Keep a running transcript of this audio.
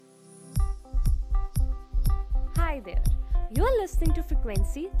Hi there. You're listening to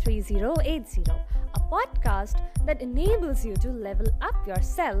Frequency 3080, a podcast that enables you to level up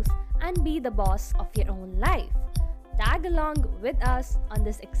yourself and be the boss of your own life. Tag along with us on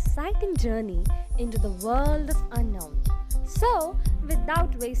this exciting journey into the world of unknown. So,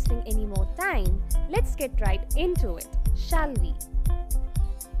 without wasting any more time, let's get right into it, shall we?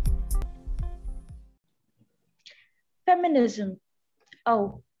 Feminism.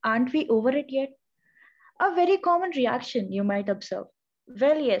 Oh, aren't we over it yet? A very common reaction you might observe.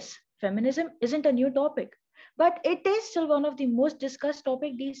 Well, yes, feminism isn't a new topic, but it is still one of the most discussed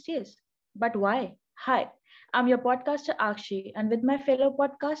topics these days. But why? Hi, I'm your podcaster Akshi, and with my fellow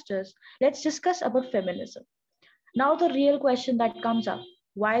podcasters, let's discuss about feminism. Now, the real question that comes up: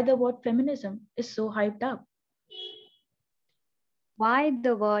 why the word feminism is so hyped up? Why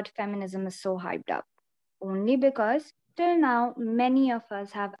the word feminism is so hyped up? Only because till now many of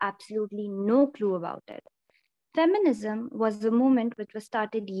us have absolutely no clue about it. Feminism was a movement which was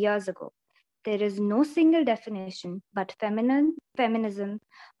started years ago. There is no single definition, but feminism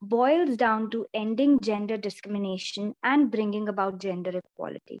boils down to ending gender discrimination and bringing about gender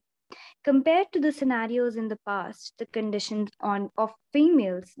equality. Compared to the scenarios in the past, the conditions of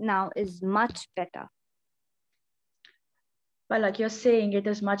females now is much better. Well, like you're saying, it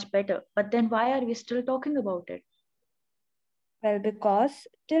is much better, but then why are we still talking about it? Well, because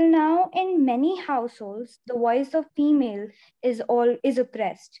till now in many households the voice of female is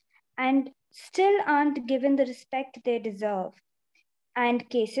oppressed and still aren't given the respect they deserve. And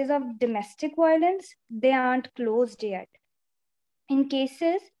cases of domestic violence they aren't closed yet. In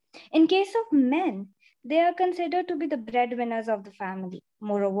cases in case of men, they are considered to be the breadwinners of the family.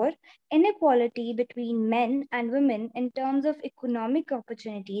 Moreover, inequality between men and women in terms of economic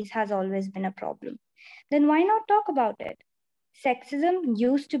opportunities has always been a problem. Then why not talk about it? Sexism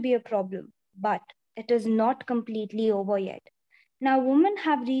used to be a problem, but it is not completely over yet. Now, women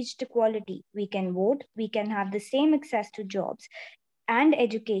have reached equality. We can vote, we can have the same access to jobs and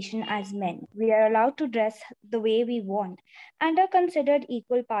education as men. We are allowed to dress the way we want and are considered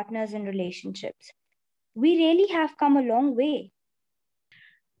equal partners in relationships. We really have come a long way.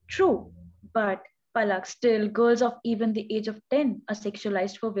 True, but Palak, still, girls of even the age of 10 are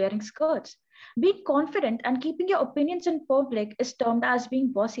sexualized for wearing skirts. Being confident and keeping your opinions in public is termed as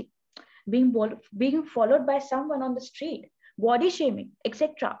being bossy. Being followed by someone on the street, body shaming,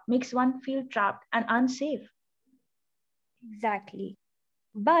 etc., makes one feel trapped and unsafe. Exactly.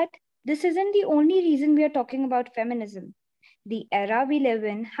 But this isn't the only reason we are talking about feminism. The era we live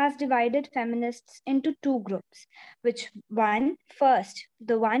in has divided feminists into two groups, which one first,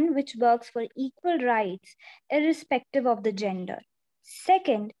 the one which works for equal rights irrespective of the gender.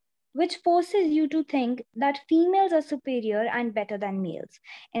 Second, which forces you to think that females are superior and better than males,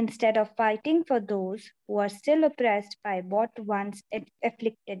 instead of fighting for those who are still oppressed by what once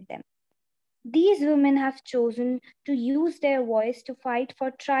afflicted them. These women have chosen to use their voice to fight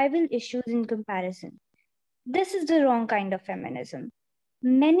for tribal issues in comparison. This is the wrong kind of feminism.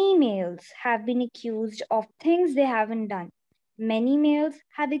 Many males have been accused of things they haven't done. Many males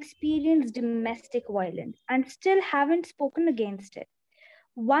have experienced domestic violence and still haven't spoken against it.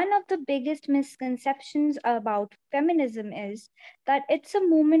 One of the biggest misconceptions about feminism is that it's a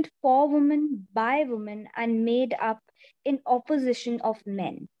movement for women, by women, and made up in opposition of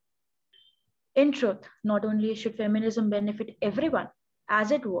men. In truth, not only should feminism benefit everyone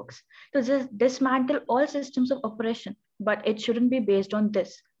as it works to just dismantle all systems of oppression, but it shouldn't be based on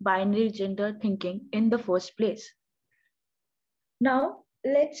this binary gender thinking in the first place. Now,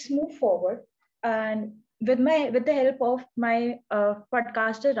 let's move forward. And with the help of my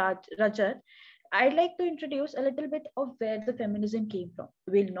podcaster Rajat, I'd like to introduce a little bit of where the feminism came from.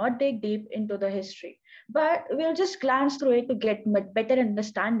 We'll not dig deep into the history, but we'll just glance through it to get better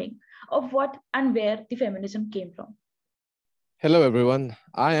understanding of what and where the feminism came from. Hello, everyone.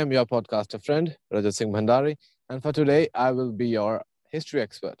 I am your podcaster friend, Rajat Singh Bhandari, and for today, I will be your history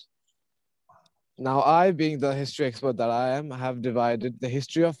expert. Now, I, being the history expert that I am, have divided the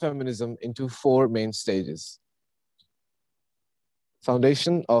history of feminism into four main stages: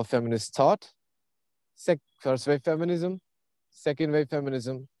 foundation of feminist thought, first wave feminism, second wave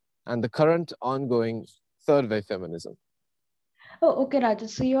feminism, and the current ongoing third wave feminism. Oh, okay, Rajat.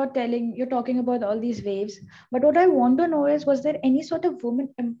 So you're talking about all these waves, but what I want to know is, was there any sort of woman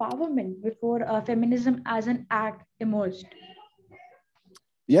empowerment before feminism as an act emerged?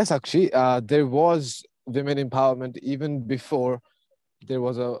 Yes, actually, there was women empowerment even before there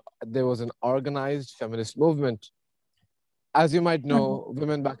was an organized feminist movement. As you might Mhm. know,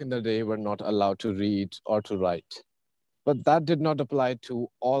 women back in the day were not allowed to read or to write. But that did not apply to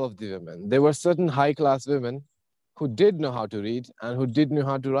all of the women. There were certain high class women who did know how to read and who did know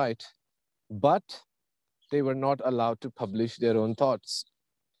how to write, but they were not allowed to publish their own thoughts.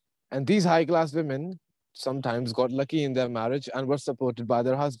 And these high class women sometimes got lucky in their marriage and were supported by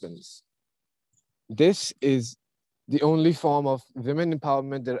their husbands. This is the only form of women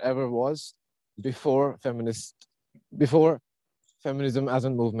empowerment there ever was before before feminism as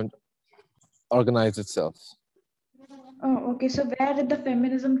a movement organized itself. Oh, okay. So where did the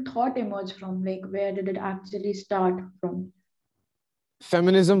feminism thought emerge from? Like, where did it actually start from?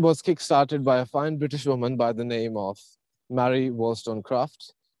 Feminism was kickstarted by a fine British woman by the name of Mary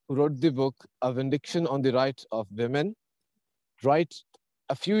Wollstonecraft, who wrote the book A Vindication on the Right of Women, right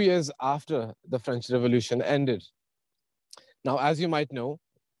a few years after the French Revolution ended. Now, as you might know,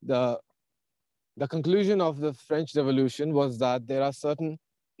 the, the conclusion of the French Revolution was that there are certain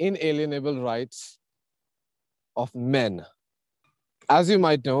inalienable rights of men. As you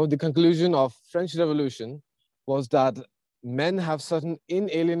might know, the conclusion of French Revolution was that men have certain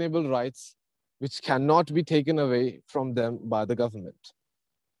inalienable rights which cannot be taken away from them by the government.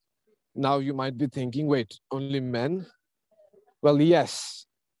 Now you might be thinking, wait, only men? Well, yes,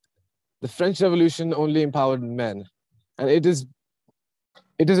 the French Revolution only empowered men. And it is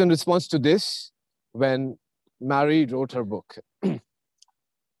in response to this when Mary wrote her book.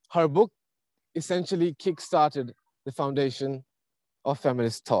 Her book essentially kickstarted the foundation of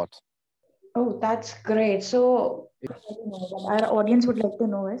feminist thought. Oh, that's great. So, what our audience would like to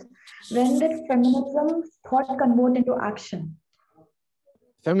know is, when did feminism thought convert into action?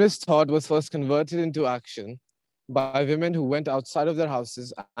 Feminist thought was first converted into action by women who went outside of their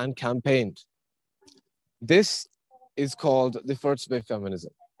houses and campaigned. This is called the first wave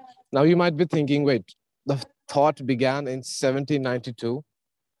feminism. Now you might be thinking, wait, the thought began in 1792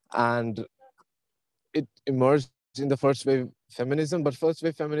 and it emerged in the first wave feminism, but first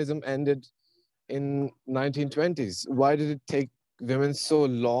wave feminism ended in 1920s. Why did it take women so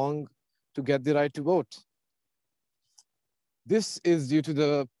long to get the right to vote? This is due to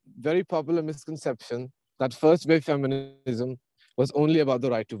the very popular misconception that first wave feminism was only about the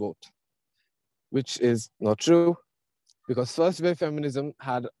right to vote, which is not true, because first wave feminism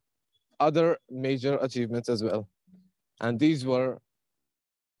had other major achievements as well. And these were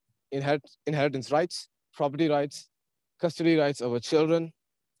inheritance rights, property rights, custody rights over children,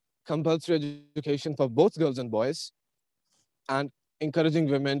 compulsory education for both girls and boys, and encouraging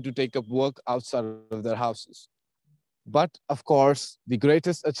women to take up work outside of their houses. But of course, the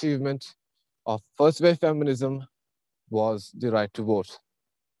greatest achievement of first wave feminism was the right to vote.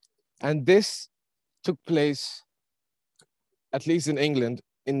 And this took place, at least in England,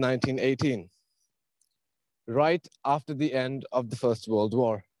 in 1918, right after the end of the First World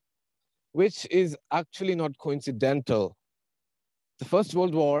War, which is actually not coincidental. The First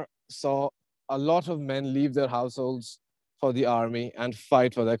World War saw a lot of men leave their households for the army and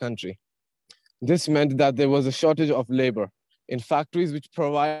fight for their country. This meant that there was a shortage of labor in factories which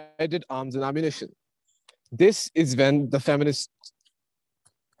provided arms and ammunition. This is when the feminists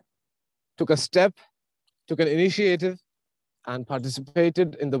took a step, took an initiative, and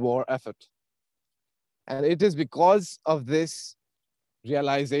participated in the war effort. And it is because of this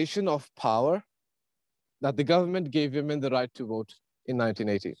realization of power that the government gave women the right to vote in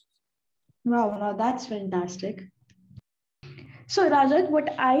 1980. Wow, now that's fantastic. So, Rajat,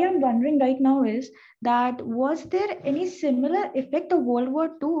 what I am wondering right now is that was there any similar effect of World War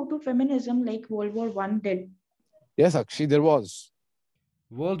II to feminism like World War I did? Yes, Akshi, there was.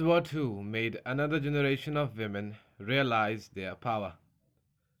 World War II made another generation of women realize their power.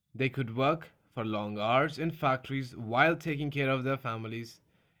 They could work for long hours in factories while taking care of their families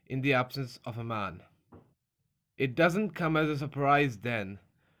in the absence of a man. It doesn't come as a surprise then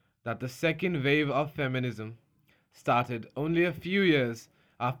that the second wave of feminism started only a few years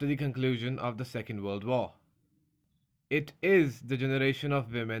after the conclusion of the Second World War. It is the generation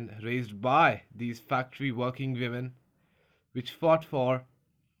of women raised by these factory working women which fought for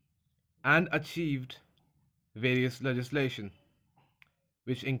and achieved various legislation,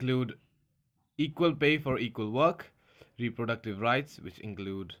 which include equal pay for equal work, reproductive rights, which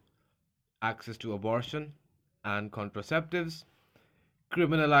include access to abortion and contraceptives,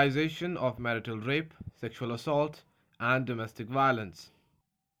 criminalization of marital rape, sexual assault, and domestic violence.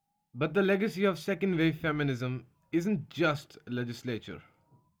 But the legacy of second wave feminism isn't just legislature.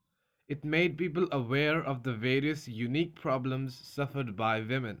 It made people aware of the various unique problems suffered by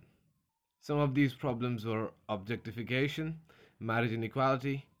women. Some of these problems were objectification, marriage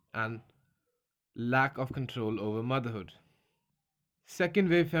inequality, and lack of control over motherhood. Second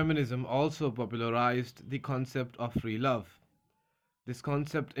wave feminism also popularized the concept of free love. This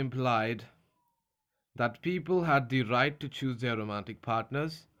concept implied that people had the right to choose their romantic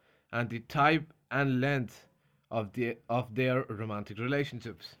partners and the type and length of their romantic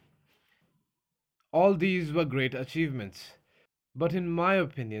relationships. All these were great achievements, but in my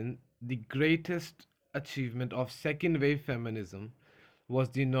opinion, the greatest achievement of second wave feminism was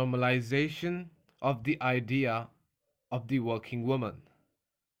the normalization of the idea of the working woman,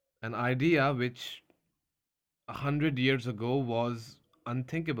 an idea which 100 years ago was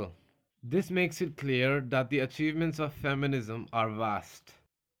unthinkable. This makes it clear that the achievements of feminism are vast.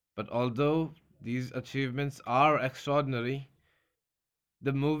 But although these achievements are extraordinary,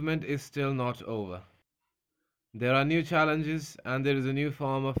 the movement is still not over. There are new challenges and there is a new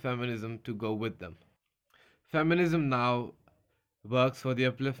form of feminism to go with them. Feminism now works for the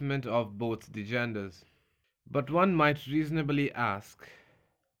upliftment of both the genders. But one might reasonably ask,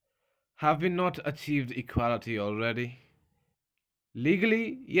 have we not achieved equality already?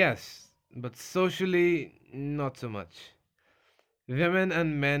 Legally, yes, but socially, not so much. Women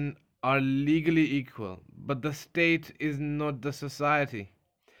and men are legally equal, but the state is not the society.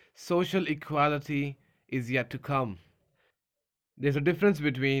 Social equality is yet to come. There's a difference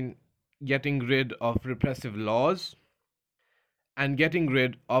between getting rid of repressive laws and getting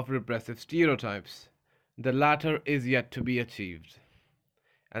rid of repressive stereotypes. The latter is yet to be achieved.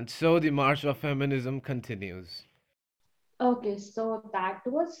 And so the march of feminism continues. Okay, so that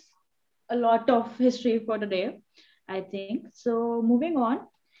was a lot of history for today, I think. So moving on,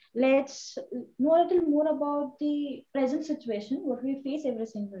 let's know a little more about the present situation, what we face every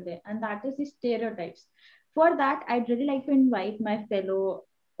single day, and that is the stereotypes. For that, I'd really like to invite my fellow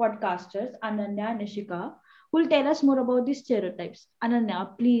podcasters, Ananya and Nishika, who will tell us more about the stereotypes.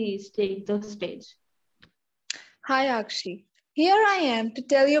 Ananya, please take the stage. Hi, Akshi. Here I am to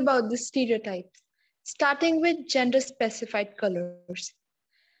tell you about the stereotypes, starting with gender specified colors.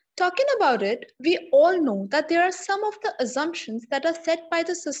 Talking about it, we all know that there are some of the assumptions that are set by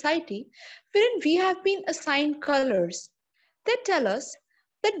the society wherein we have been assigned colors. They tell us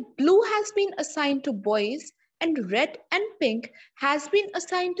that blue has been assigned to boys and red and pink has been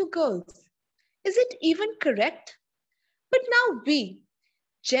assigned to girls. Is it even correct? But now we,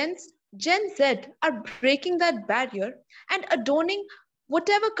 Gen Z, are breaking that barrier and adorning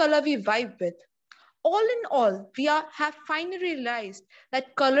whatever color we vibe with. All in all, have finally realized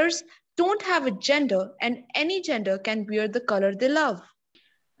that colors don't have a gender and any gender can wear the color they love.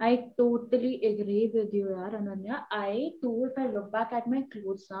 I totally agree with you, yaar, Ananya. I too, if I look back at my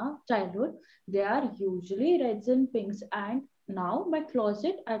clothes now, childhood, they are usually reds and pinks. And now my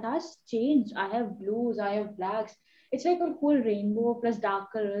closet, it has changed. I have blues, I have blacks. It's like a whole rainbow plus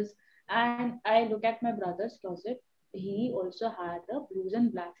dark colors. And I look at my brother's closet. He also had the blues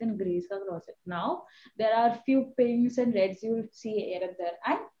and blacks and grays ka closet. Now there are few pinks and reds you will see here and there,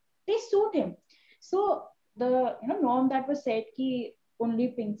 and they suit him. So the norm that was said ki only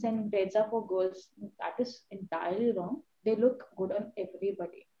pinks and reds are for girls, that is entirely wrong. They look good on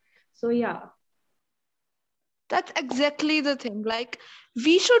everybody. So yeah. That's exactly the thing. Like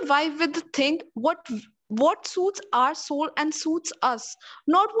we should vibe with the thing what suits our soul and suits us,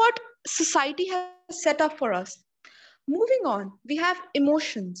 not what society has set up for us. Moving on, we have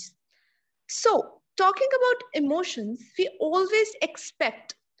emotions. So, talking about emotions, we always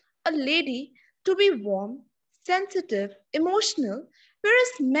expect a lady to be warm, sensitive, emotional,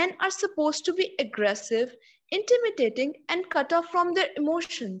 whereas men are supposed to be aggressive, intimidating, and cut off from their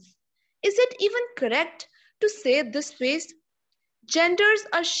emotions. Is it even correct to say it this way? Genders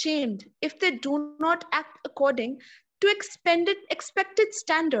are shamed if they do not act according to expected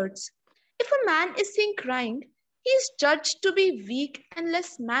standards. If a man is seen crying, he is judged to be weak and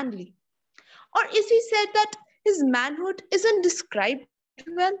less manly. Or is he said that his manhood isn't described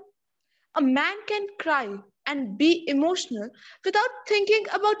well? A man can cry and be emotional without thinking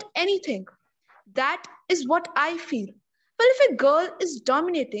about anything. That is what I feel. Well, if a girl is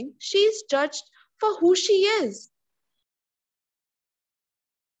dominating, she is judged for who she is.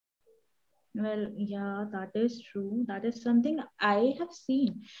 Well, yeah, that is true. That is something I have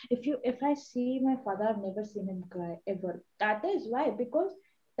seen. If I see my father, I've never seen him cry ever. That is why, because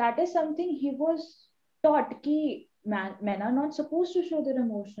that is something he was taught ki men are not supposed to show their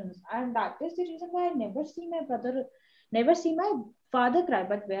emotions. And that is the reason why I never see my father cry.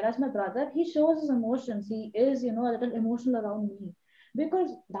 But whereas my brother, he shows his emotions. He is, a little emotional around me.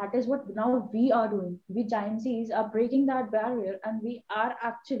 Because that is what now we are doing. We Gen Zs are breaking that barrier and we are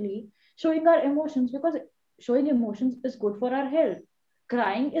actually showing our emotions, because showing emotions is good for our health.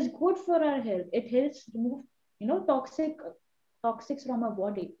 Crying is good for our health. It helps remove toxics from our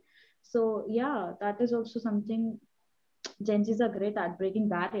body. So yeah, that is also something Gen Z's are great at, breaking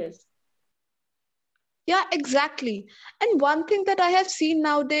barriers. Yeah, exactly. And one thing that I have seen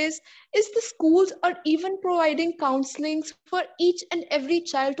nowadays is the schools are even providing counselings for each and every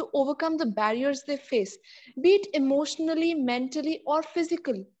child to overcome the barriers they face, be it emotionally, mentally, or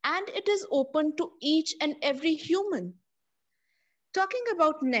physically. And it is open to each and every human. Talking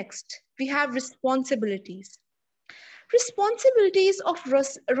about next, we have responsibilities. Responsibilities of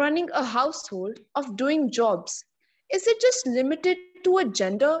running a household, of doing jobs. Is it just limited to a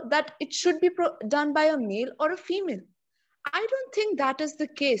gender that it should be done by a male or a female? I don't think that is the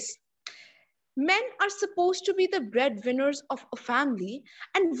case. Men are supposed to be the breadwinners of a family,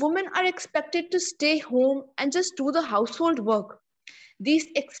 and women are expected to stay home and just do the household work. These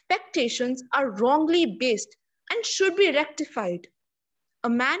expectations are wrongly based and should be rectified. A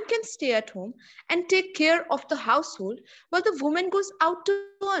man can stay at home and take care of the household while the woman goes out to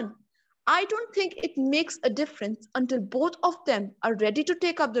earn. I don't think it makes a difference until both of them are ready to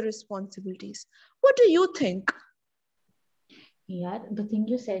take up the responsibilities. What do you think? Yeah, the thing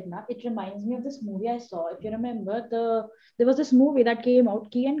you said now, it reminds me of this movie I saw. If you remember, there was this movie that came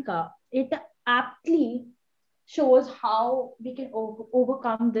out, Key and Ka. It aptly shows how we can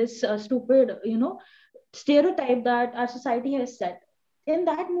overcome this stupid, stereotype that our society has set. In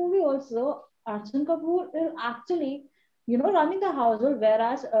that movie, also, Arjun Kapoor is actually, running the household,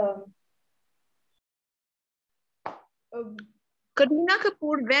 whereas Um, Kareena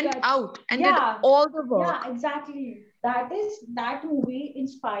Kapoor went Kat- out and did yeah, all the yeah, work. exactly. That movie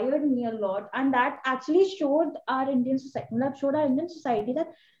inspired me a lot, and that actually showed our Indian society, that showed our Indian society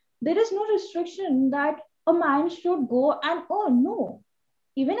that there is no restriction that a man should go and earn. No,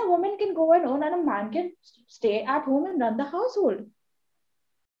 even a woman can go and earn, and a man can stay at home and run the household.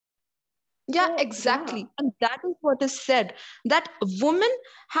 Yeah, So yeah, exactly. And that is what is said that women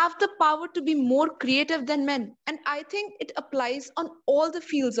have the power to be more creative than men. And I think it applies on all the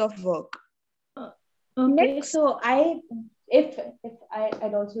fields of work. uh, okay. Next, So I'd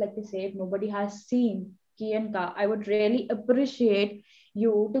also like to say, if nobody has seen Ki and Ka, I would really appreciate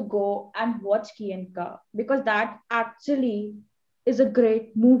you to go and watch Ki and Ka, because that actually is a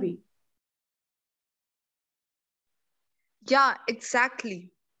great movie. yeah,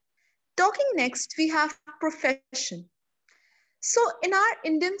 exactly. Talking next, we have profession. So, in our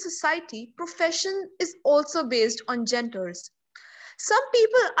Indian society, profession is also based on genders. Some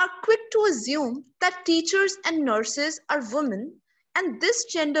people are quick to assume that teachers and nurses are women, and this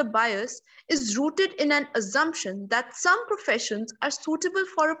gender bias is rooted in an assumption that some professions are suitable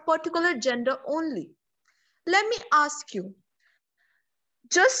for a particular gender only. Let me ask you,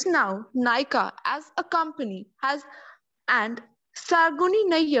 just now, Nika as a company has and Sarguni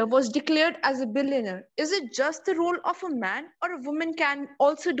Nayyar was declared as a billionaire. Is it just the role of a man or a woman can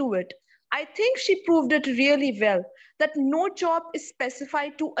also do it? I think she proved it really well that no job is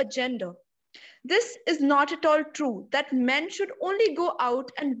specified to a gender. This is not at all true that men should only go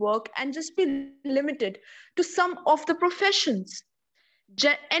out and work and just be limited to some of the professions.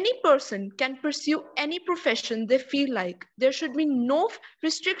 Any person can pursue any profession they feel like. There should be no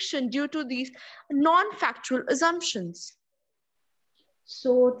restriction due to these non factual assumptions.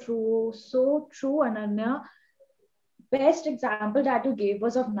 So true, Ananya. Best example that you gave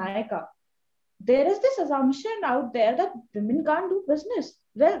was of Nayaka. There is this assumption out there that women can't do business.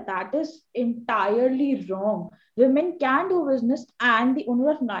 Well, that is entirely wrong. Women can do business, and the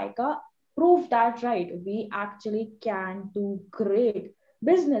owner of Nykaa proved that right. We actually can do great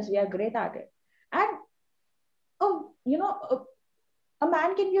business. We are great at it. And oh, a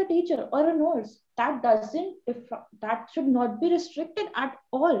man can be a teacher or a nurse. That doesn't, if that should not be restricted at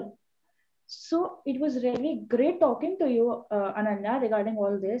all. So it was really great talking to you, Ananya, regarding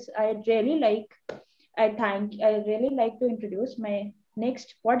all this. I really like to introduce my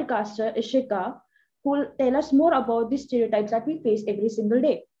next podcaster, Ishika, who will tell us more about the stereotypes that we face every single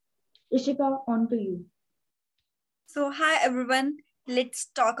day. Ishika, on to you. So, hi everyone. Let's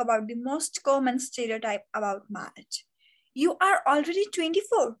talk about the most common stereotype about marriage. You are already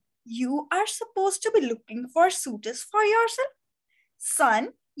 24. You are supposed to be looking for suitors for yourself.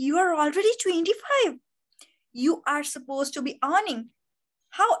 Son, you are already 25. You are supposed to be earning.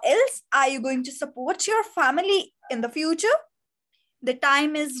 How else are you going to support your family in the future? The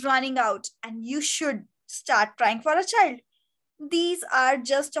time is running out and you should start trying for a child. These are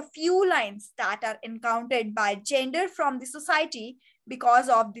just a few lines that are encountered by gender from the society because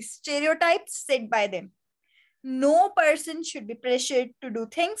of the stereotypes set by them. No person should be pressured to do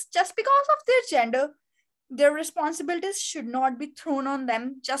things just because of their gender. Their responsibilities should not be thrown on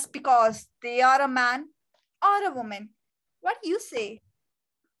them just because they are a man or a woman. What do you say?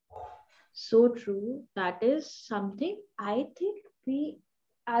 So true. That is something I think we,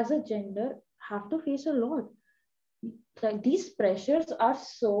 as a gender, have to face a lot. Like these pressures are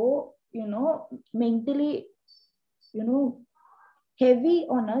so, mentally, you know, heavy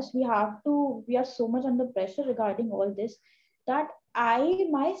on us. We are so much under pressure regarding all this that I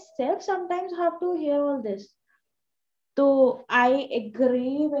myself sometimes have to hear all this. So I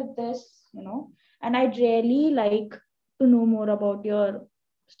agree with this, and I'd really like to know more about your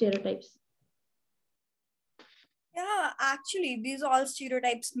stereotypes. Yeah, actually, these all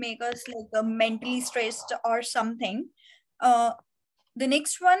stereotypes make us like mentally stressed or something. Uh, the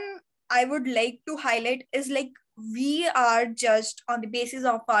next one I would like to highlight is like we are judged on the basis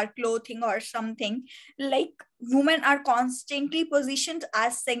of our clothing or something. Like women are constantly positioned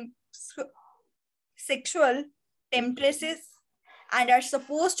as sexual temptresses and are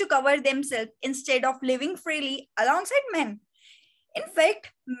supposed to cover themselves instead of living freely alongside men. In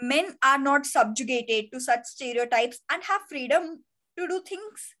fact, men are not subjugated to such stereotypes and have freedom to do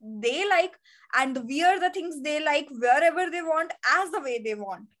things they like and wear the things they like wherever they want, as the way they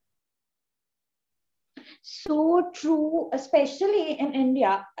want. So true, especially in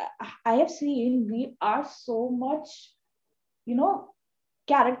India. I have seen we are so much, you know,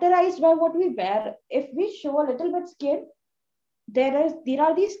 characterized by what we wear. If we show a little bit skin, there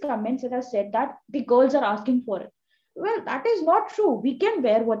are these comments that are said that the girls are asking for it. Well, that is not true. We can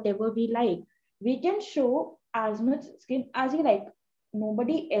wear whatever we like. We can show as much skin as we like.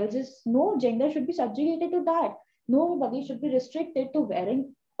 Nobody else is, no gender should be subjugated to that. Nobody should be restricted to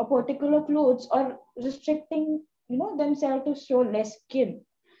wearing a particular clothes or restricting, themselves to show less skin.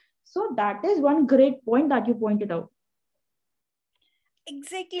 So that is one great point that you pointed out.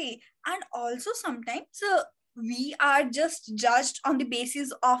 Exactly. And also sometimes we are just judged on the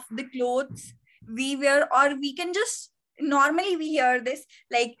basis of the clothes we wear, or we can just normally we hear this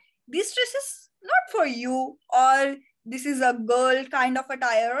like this dress is not for you, or this is a girl kind of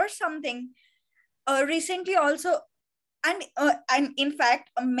attire or something. Recently also, and in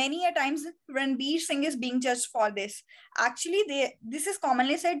fact many a times Ranveer Singh is being judged for this. Actually, this is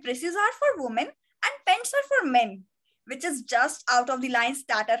commonly said dresses are for women and pants are for men, which is just out of the lines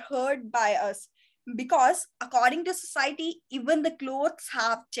that are heard by us, because according to society even the clothes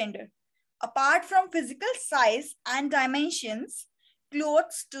have gender. Apart from physical size and dimensions,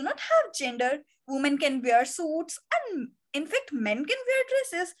 clothes do not have gender. Women can wear suits, and in fact men can wear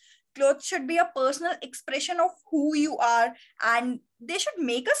dresses. Clothes should be a personal expression of who you are, and they should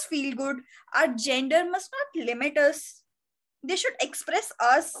make us feel good. Our gender must not limit us. They should express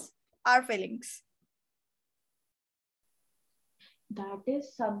us, our feelings. That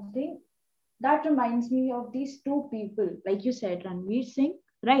is something that reminds me of these two people, like you said, Ranveer Singh,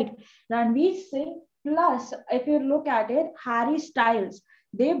 right? Ranveer Singh plus, if you look at it, Harry Styles,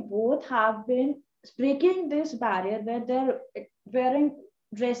 they both have been breaking this barrier where they're wearing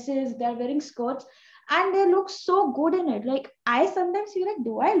dresses, they're wearing skirts, and they look so good in it. Like I sometimes feel like,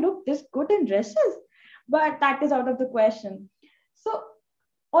 do I look this good in dresses? But that is out of the question. So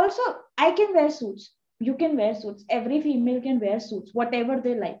also, I can wear suits. You can wear suits. Every female can wear suits, whatever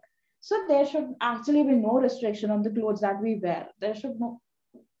they like. So there should actually be no restriction on the clothes that we wear. There should no.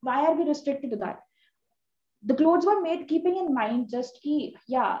 Why are we restricted to that? The clothes were made keeping in mind just key.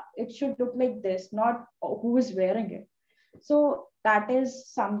 Yeah, it should look like this, not who is wearing it. So that is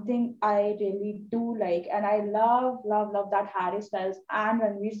something I really do like, and I love that Harry Styles and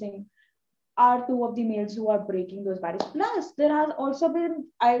Ranveer Singh are two of the males who are breaking those barriers. Plus, there has also been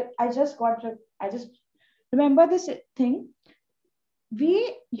I just remember this thing.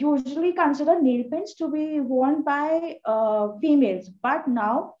 We usually consider nail pins to be worn by females, but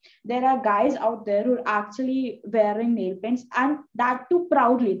now there are guys out there who are actually wearing nail pins, and that too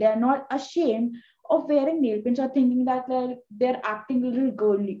proudly. They're not ashamed of wearing nail pins or thinking that they're acting a little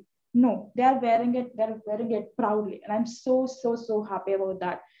girly. No, they are wearing it. They're wearing it proudly, and I'm so happy about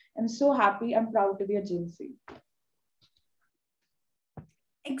that. I'm so happy. I'm proud to be a Gen Z.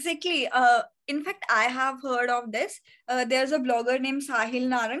 Exactly. In fact, I have heard of this. There's a blogger named Sahil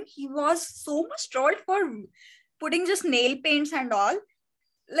Narang. He was so much trolled for putting just nail paints and all.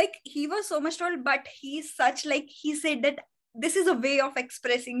 Like he was so much trolled, but he's such like he said that this is a way of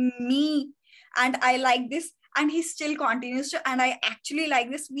expressing me, and I like this. And he still continues to, and I actually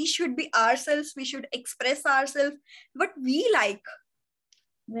like this. We should be ourselves. We should express ourselves, what we like.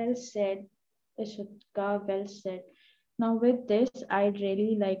 Well said, Ishika. Well said. Now, with this, I'd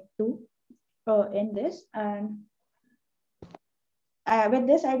really like to end this. And with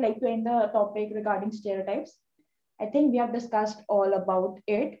this, I'd like to end the topic regarding stereotypes. I think we have discussed all about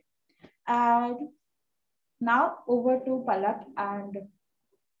it. And now, over to Palak and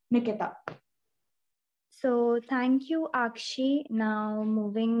Nikita. So, thank you, Akshi. Now,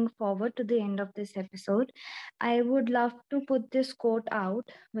 moving forward to the end of this episode, I would love to put this quote out,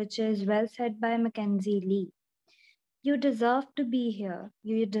 which is well said by Mackenzie Lee. You deserve to be here.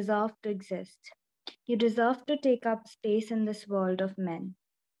 You deserve to exist. You deserve to take up space in this world of men.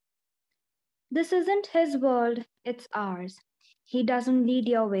 This isn't his world, it's ours. He doesn't lead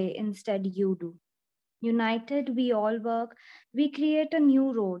your way, instead, you do. United, we all work, we create a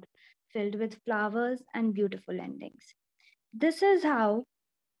new road filled with flowers and beautiful endings. This is how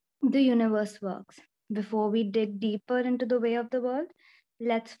the universe works. Before we dig deeper into the way of the world,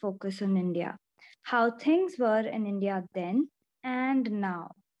 let's focus on India. How things were in India then and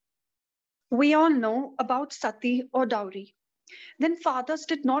now. We all know about sati or dowry. Then fathers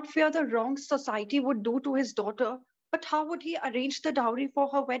did not fear the wrong society would do to his daughter, but how would he arrange the dowry for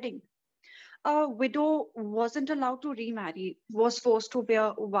her wedding? A widow wasn't allowed to remarry, was forced to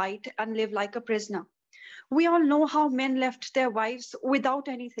wear white and live like a prisoner. We all know how men left their wives without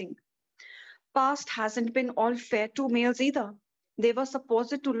anything. Past hasn't been all fair to males either. They were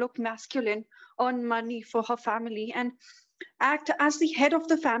supposed to look masculine, earn money for her family, and act as the head of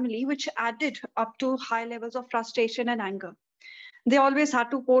the family, which added up to high levels of frustration and anger. They always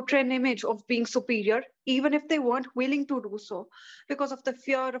had to portray an image of being superior, even if they weren't willing to do so, because of the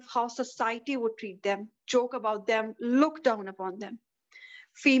fear of how society would treat them, joke about them, look down upon them.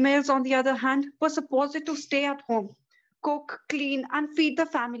 Females, on the other hand, were supposed to stay at home, cook, clean, and feed the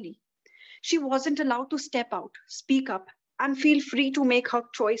family. She wasn't allowed to step out, speak up, and feel free to make her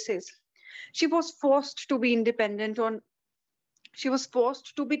choices. She was forced to be independent on she was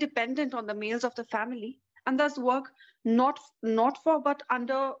forced to be dependent on the males of the family and thus work not for but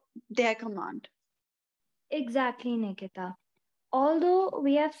under their command. Exactly, Nikita. Although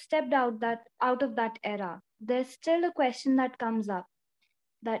we have stepped out of that era, there's still a question that comes up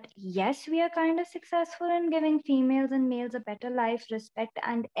that yes, we are kind of successful in giving females and males a better life, respect,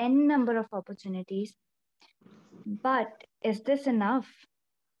 and n number of opportunities. But is this enough?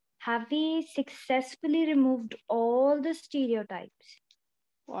 Have we successfully removed all the stereotypes?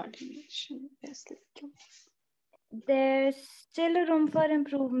 Coordination is like There's still a room for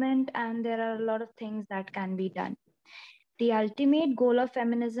improvement, and there are a lot of things that can be done. The ultimate goal of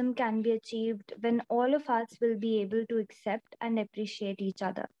feminism can be achieved when all of us will be able to accept and appreciate each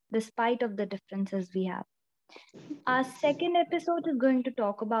other, despite of the differences we have. Our second episode is going to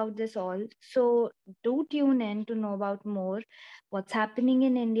talk about this all, so do tune in to know about more what's happening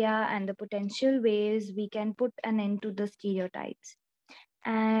in India and the potential ways we can put an end to the stereotypes.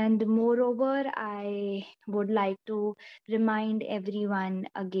 And moreover, I would like to remind everyone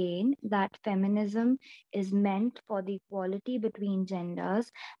again that feminism is meant for the equality between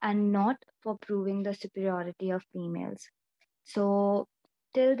genders and not for proving the superiority of females. So,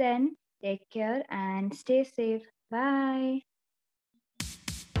 till then, take care and stay safe. Bye.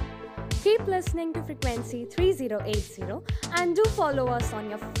 Keep listening to Frequency 3080 and do follow us on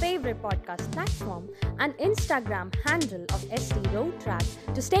your favorite podcast platform and Instagram handle of SD Road Track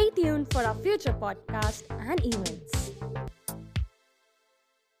to stay tuned for our future podcast and events.